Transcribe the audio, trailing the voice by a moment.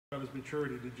of his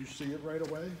maturity? Did you see it right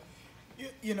away?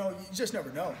 You know, you just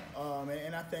never know.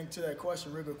 And I think to that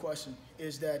question, real good question,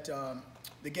 is that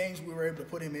the games we were able to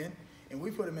put him in, and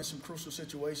we put him in some crucial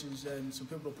situations and some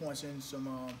pivotal points in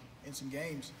some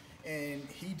games, and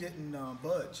he didn't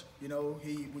budge. You know,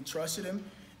 we trusted him.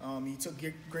 He took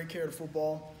great care of the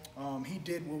football. He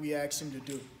did what we asked him to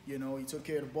do. You know, he took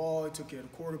care of the ball. He took care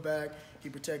of the quarterback. He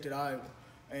protected Iowa.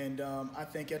 And I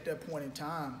think at that point in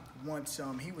time, once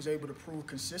he was able to prove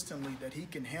consistently that he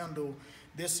can handle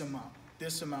this amount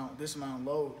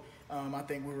load, I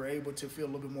think we were able to feel a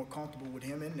little bit more comfortable with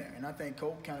him in there. And I think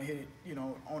Colt kind of hit it, you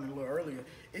know, on it a little earlier.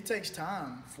 It takes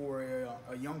time for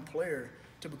a young player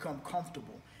to become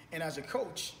comfortable. And as a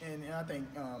coach, and I think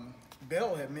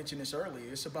Bell had mentioned this earlier,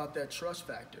 it's about that trust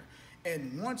factor.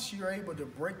 And once you're able to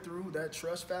break through that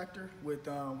trust factor with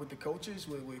the coaches,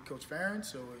 with Coach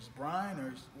Ferentz or it's Brian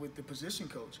or with the position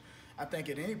coach, I think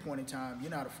at any point in time, you're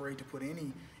not afraid to put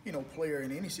any player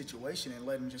in any situation and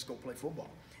let him just go play football.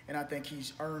 And I think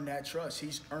he's earned that trust.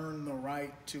 He's earned the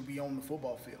right to be on the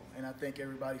football field. And I think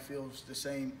everybody feels the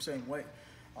same way.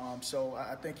 So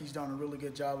I think he's done a really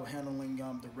good job of handling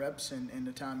the reps and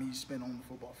the time he's spent on the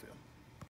football field.